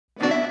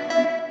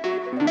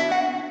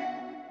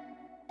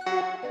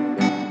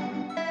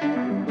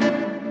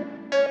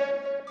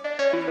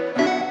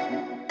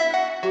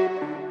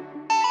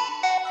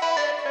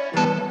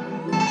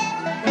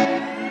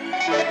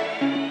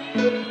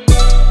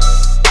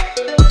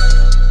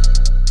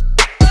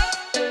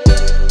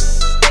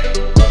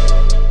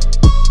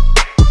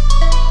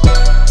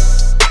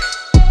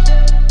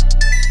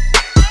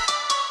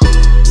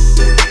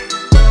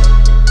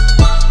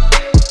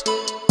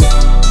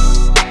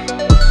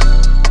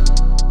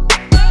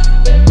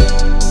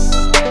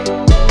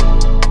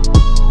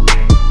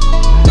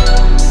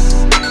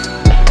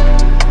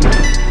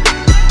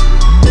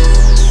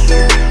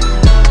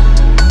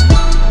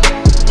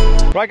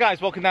guys,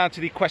 welcome down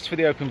to the Quest for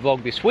the Open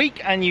vlog this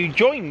week, and you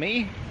join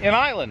me in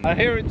Ireland. I'm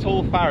here at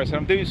Tall Farris and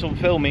I'm doing some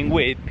filming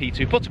with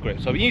P2 putter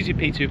grips. So I've been using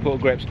P2 putter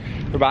grips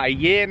for about a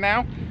year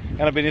now,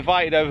 and I've been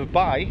invited over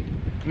by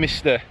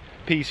Mr.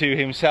 P2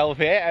 himself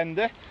here, and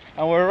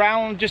we're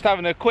around just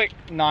having a quick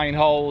 9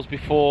 holes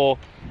before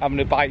having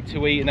a bite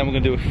to eat, and then we're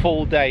going to do a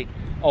full day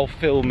of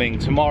filming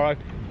tomorrow.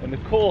 And the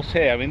course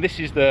here, I mean, this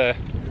is the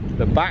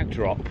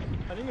backdrop.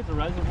 I think it's a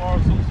reservoir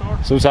of some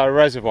sort. Some sort of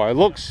reservoir. It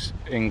looks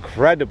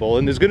incredible,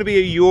 and there's going to be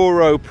a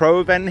Euro Pro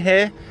event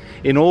here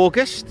in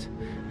August,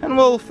 and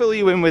we'll fill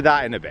you in with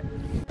that in a bit.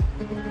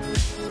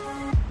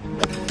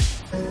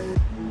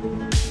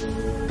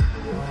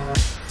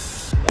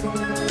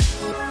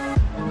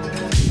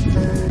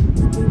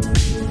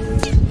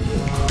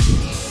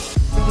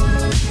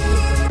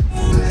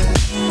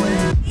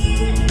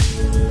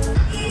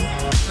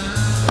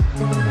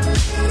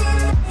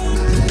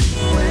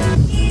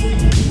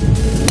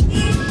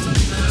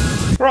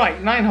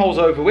 Right, 9 holes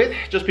over with,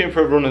 just been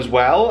for a run as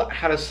well.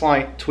 Had a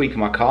slight tweak in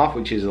my calf,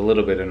 which is a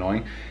little bit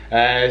annoying.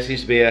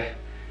 Seems to be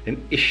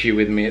an issue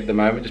with me at the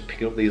moment, just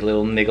picking up these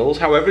little niggles.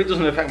 However, it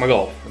doesn't affect my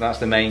golf, and that's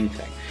the main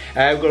thing.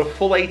 We've got a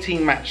full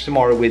 18 match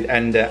tomorrow with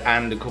Ender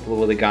and a couple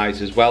of other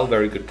guys as well,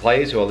 very good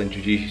players who I'll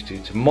introduce you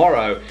to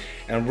tomorrow.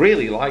 And I'm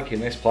really liking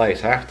this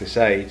place, I have to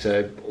say. It's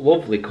a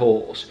lovely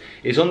course.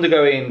 It's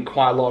undergoing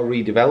quite a lot of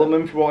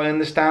redevelopment from what I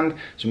understand.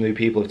 Some of the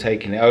people have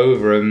taken it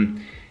over,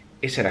 and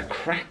it's at a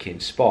cracking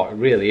spot, it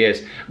really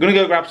is. I'm gonna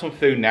go grab some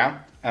food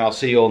now, and I'll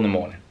see you all in the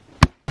morning.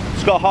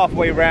 Just got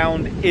halfway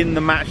round in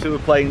the match that we're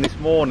playing this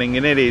morning,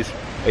 and it is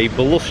a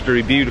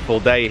blustery, beautiful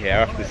day here,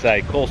 I have to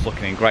say. Course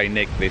looking in great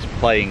nick, this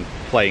playing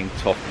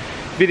tough.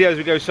 Videos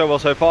we go so well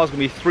so far. It's gonna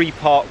be a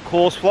 3-part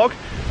course vlog.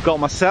 Got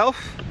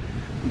myself,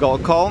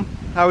 got Colin.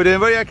 How are we doing,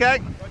 buddy? Okay?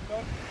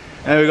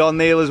 And we've got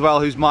Neil as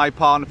well, who's my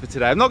partner for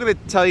today. I'm not going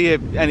to tell you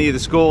any of the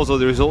scores or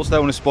the results,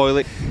 don't want to spoil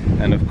it.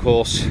 And of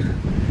course,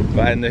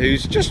 Ender,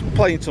 who's just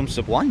playing some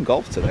sublime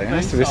golf today,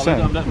 has to be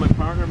said. I'm letting my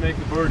partner make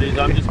the birdies.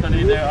 I'm just kind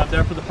of there. I'm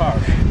there for the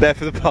pars. There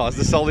for the pars,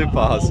 the solid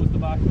pars. Always the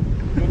back.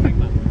 Good thing,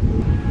 man.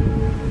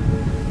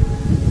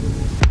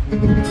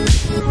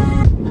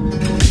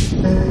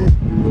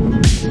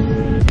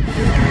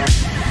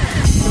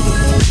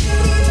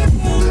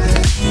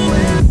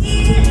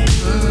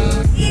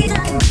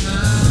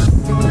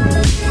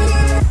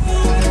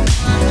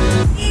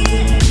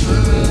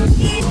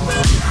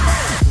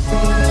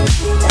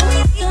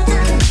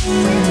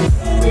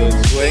 Good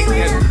swing.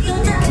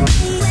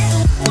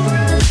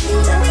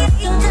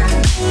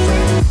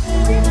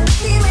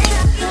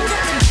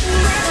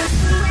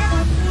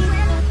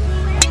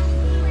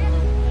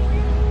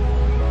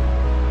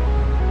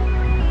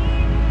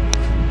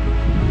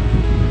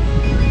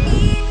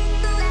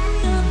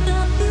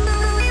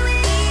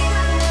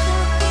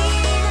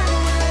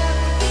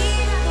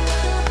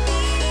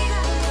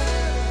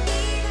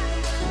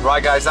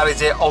 Right guys, that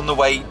is it, on the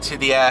way to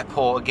the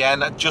airport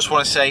again. I just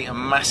want to say a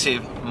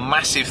massive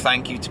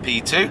thank you to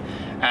P2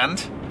 and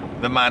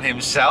the man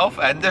himself,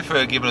 Ender,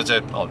 for giving us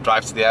a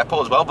drive to the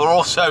airport as well, but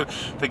also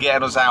for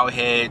getting us out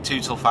here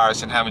to Tall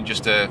Farris and having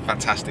just a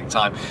fantastic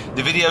time.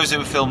 The videos that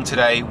we filmed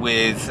today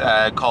with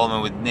Colin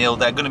and with Neil,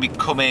 they're going to be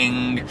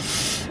coming,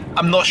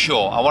 I'm not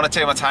sure. I want to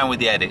take my time with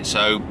the edit,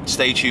 so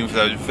stay tuned for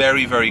those.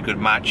 Very good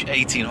match,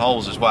 18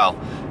 holes as well.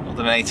 Not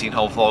done an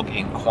 18-hole vlog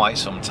in quite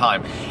some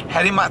time.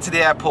 Heading back to the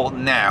airport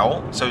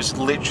now, so it's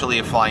literally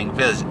a flying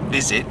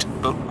visit,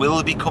 but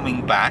we'll be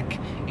coming back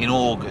in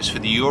August for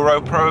the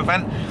Euro Pro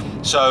event.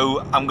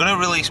 So I'm going to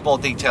release more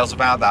details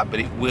about that,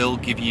 but it will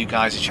give you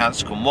guys a chance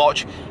to come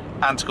watch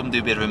and to come do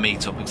a bit of a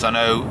meet-up, because I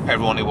know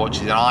everyone who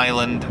watches in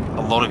Ireland,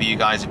 a lot of you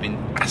guys have been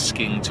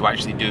asking to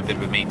actually do a bit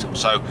of a meet-up,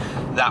 so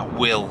that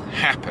will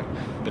happen.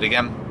 But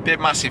again,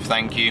 big massive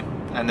thank you,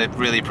 and I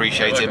really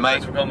appreciate it,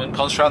 mate.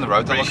 Concentrate on the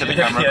road, don't look at the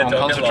camera, come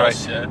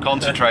on,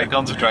 concentrate,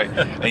 concentrate,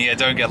 and yeah,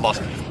 don't get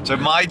lost. So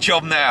my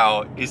job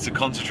now is to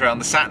concentrate on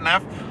the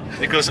sat-nav,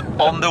 because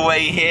on the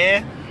way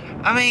here,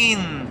 I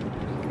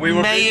mean, we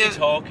were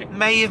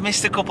may have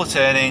missed a couple of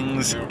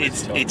turnings.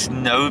 It's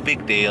no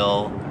big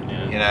deal.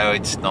 Yeah. You know,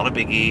 it's not a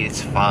biggie,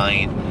 it's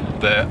fine,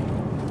 but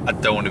I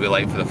don't want to be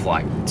late for the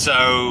flight.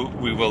 So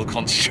we will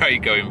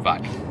concentrate going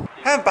back.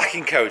 I'm back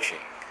in coaching.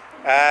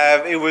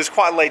 It was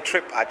quite a late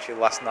trip actually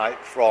last night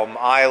from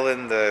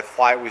Ireland. The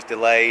flight was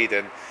delayed,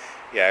 and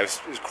yeah,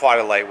 it was quite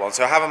a late one.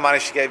 So I haven't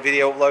managed to get a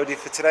video uploaded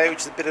for today,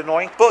 which is a bit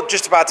annoying. But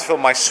just about to film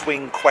my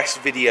Swing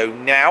Quest video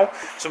now.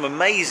 Some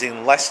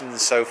amazing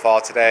lessons so far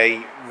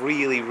today.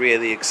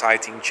 Really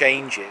exciting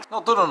changes.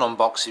 Not done an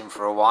unboxing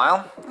for a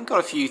while. I've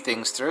got a few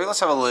things through. Let's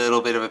have a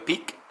little bit of a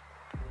peek.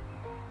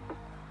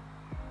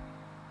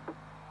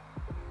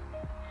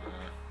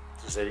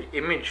 So the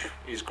image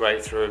is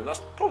great through.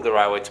 That's probably the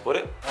right way to put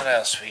it. What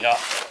else we got?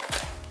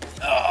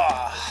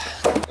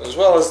 As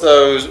well as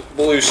those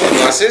blue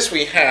sunglasses,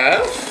 we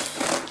have,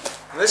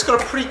 and this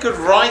got a pretty good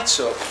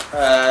write-up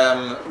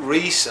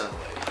recently.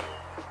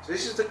 So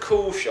this is the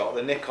Cool Shot,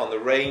 the Nikon, the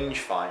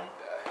rangefinder.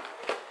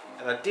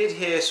 And I did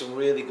hear some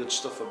really good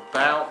stuff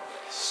about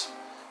this.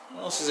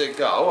 What else has it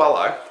got? Oh,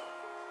 hello.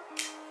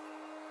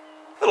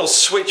 Little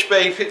switch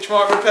bay pitch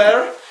mark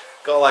repairer.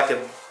 Got like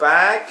a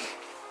bag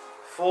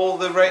for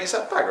the race. Is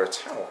that a bag or a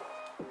towel?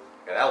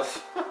 An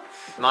elf.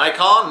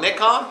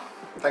 Nikon,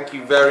 thank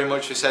you very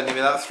much for sending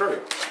me that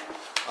through.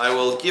 I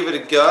will give it a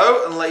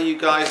go and let you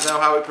guys know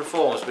how it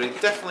performs, but it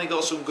definitely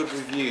got some good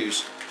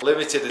reviews.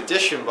 Limited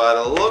edition by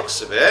the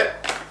looks of it.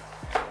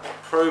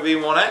 Pro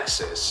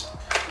V1X's.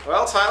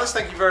 Well, Tylers,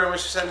 thank you very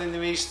much for sending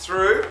these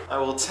through. I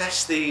will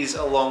test these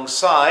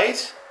alongside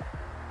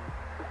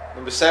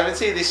number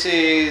 70. This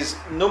is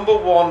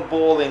 #1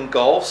 ball in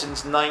golf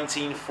since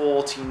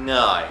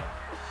 1949.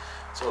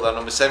 That's what that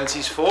number 70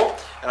 is for.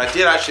 And I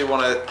did actually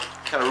want to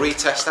kind of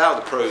retest out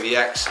the Pro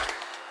VX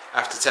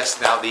after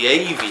testing out the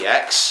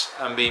AVX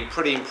and being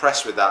pretty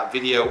impressed with that.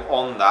 Video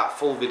on that,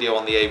 full video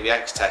on the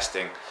AVX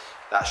testing.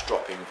 That's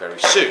dropping very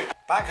soon.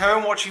 Back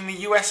home watching the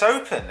US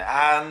Open,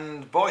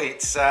 and boy,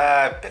 it's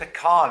a bit of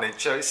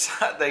carnage. So it's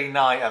Saturday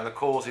night and the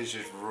course is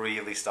just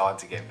really starting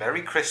to get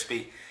very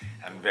crispy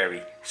and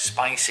very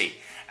spicy,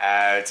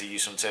 to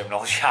use some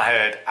terminology I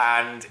heard,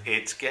 and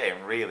it's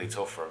getting really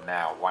tough for them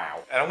now.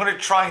 Wow. And I'm going to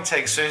try and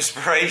take some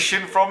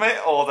inspiration from it,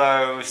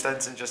 although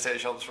Stenson just hit a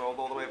shot rolled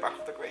all the way back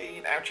off the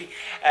green, ouchie,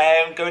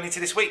 going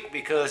into this week,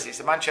 because it's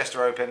the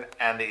Manchester Open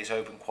and it is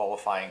Open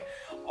qualifying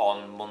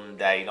on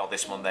Monday, not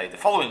this Monday, the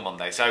following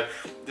Monday. So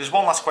there's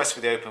one last quest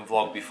for the Open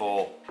vlog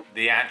before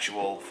the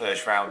actual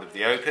first round of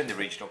the Open, the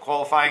regional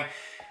qualifying.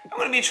 I'm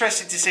going to be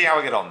interested to see how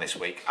I get on this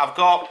week. I've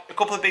got a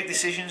couple of big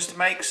decisions to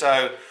make,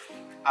 so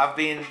I've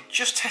been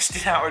just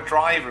testing out a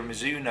driver, a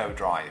Mizuno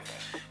driver,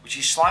 which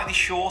is slightly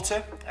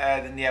shorter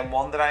than the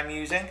M1 that I'm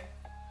using. Do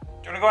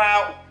you want to go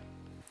out?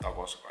 Dog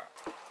wants to go out.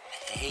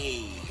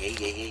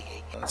 Hey.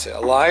 That's it.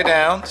 Lie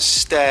down.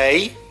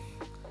 Stay.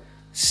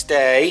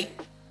 Stay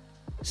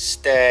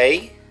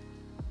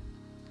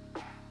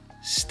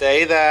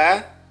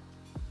there.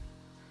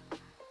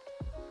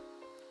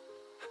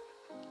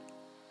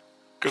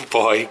 Good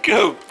boy,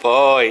 good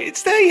boy.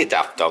 It's there, you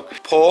daft dog.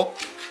 Paw.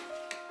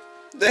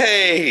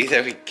 Hey,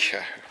 there we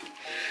go.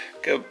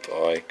 Good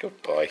boy, good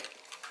boy.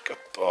 Good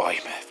boy,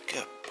 Meth,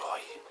 good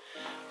boy.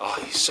 Oh,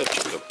 he's such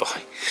a good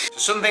boy. So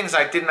some things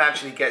I didn't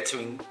actually get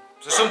to,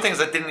 some things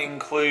I didn't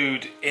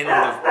include in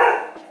the,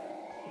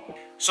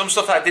 some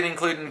stuff that I didn't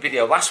include in the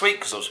video last week,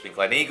 because I was been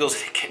Glen Eagles, I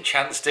didn't get a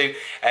chance to.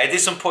 I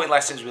did some putting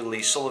lessons with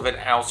Lee Sullivan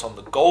out on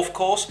the golf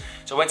course.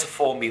 So I went to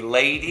Formby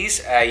Ladies.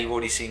 You've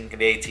already seen the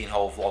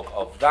 18-hole vlog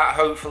of that,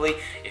 hopefully.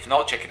 If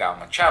not, check it out on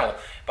my channel.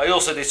 But I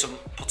also did some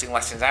putting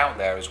lessons out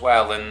there as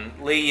well, and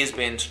Lee has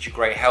been such a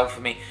great help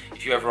for me.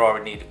 If you ever are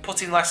in need of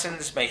putting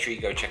lessons, make sure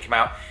you go check him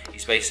out.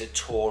 He's based at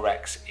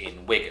Torex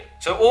in Wigan.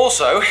 So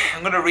also,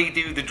 I'm going to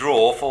redo the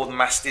draw for the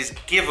Masters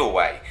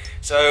giveaway.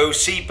 So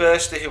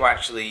Seaburster, who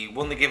actually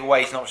won the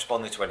giveaway, he's not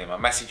responding to any of my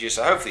messages,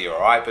 so hopefully you're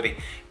alright, buddy.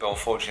 But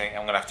unfortunately,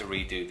 I'm going to have to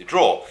redo the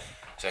draw.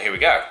 So here we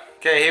go.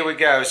 Okay, here we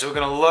go. So we're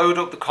going to load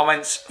up the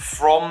comments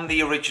from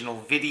the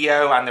original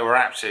video, and there were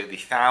absolutely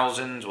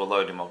thousands. We'll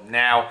load them up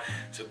now.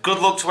 So good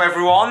luck to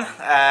everyone.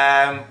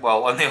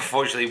 Well, only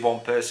unfortunately one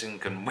person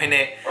can win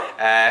it,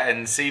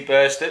 and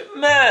Seaburster,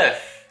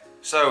 Murph.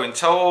 So in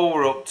total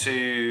we're up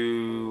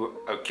to,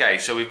 okay,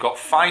 so we've got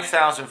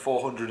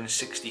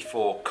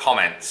 5,464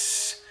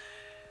 comments.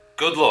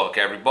 Good luck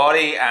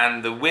everybody,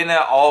 and the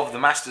winner of the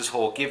Masters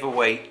Hall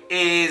giveaway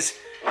is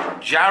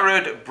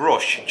Jared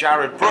Brush.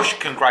 Jared Brush,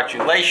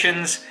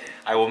 congratulations.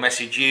 I will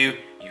message you.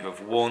 You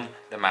have won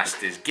the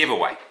Masters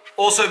giveaway.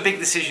 Also a big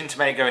decision to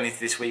make going into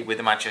this week with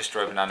the Manchester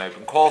Open and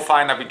Open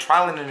qualifying. I've been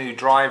trialling a new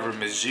driver, a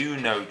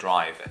Mizuno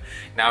driver.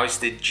 Now it's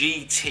the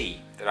GT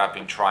that I've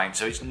been trying,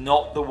 so it's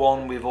not the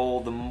one with all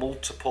the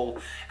multiple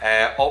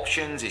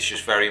options. It's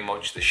just very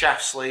much the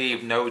shaft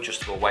sleeve, no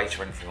adjustable weight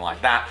or anything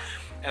like that.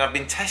 And I've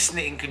been testing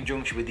it in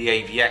conjunction with the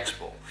AVX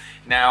ball.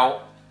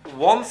 Now,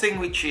 one thing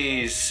which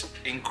is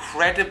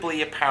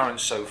incredibly apparent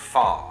so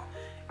far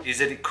is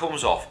that it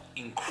comes off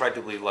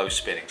incredibly low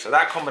spinning. So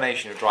that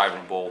combination of driver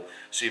and ball,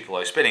 super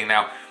low spinning.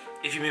 Now,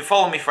 if you've been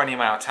following me for any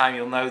amount of time,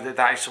 you'll know that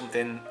that is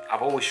something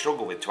I've always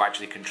struggled with, to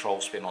actually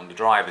control spin on the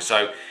driver.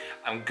 So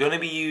I'm going to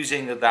be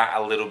using that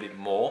a little bit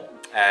more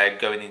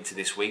going into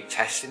this week,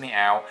 testing it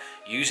out,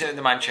 using it at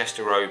the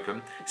Manchester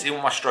Open, seeing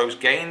what my strokes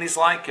gained is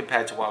like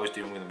compared to what I was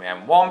doing with my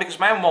M1, because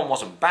my M1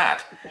 wasn't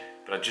bad,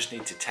 but I just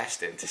need to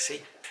test it to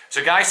see.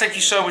 So guys, thank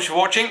you so much for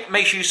watching.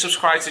 Make sure you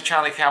subscribe to the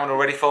channel if you haven't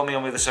already. Follow me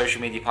on the social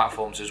media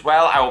platforms as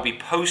well. I will be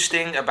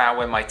posting about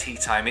when my tee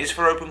time is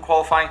for Open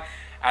qualifying,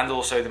 and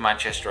also the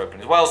Manchester Open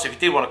as well. So if you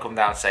do want to come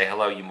down and say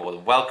hello, you're more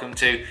than welcome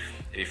to.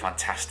 It'd be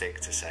fantastic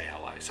to say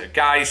hello. So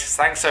guys,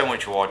 thanks so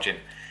much for watching.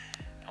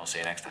 I'll see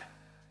you next time.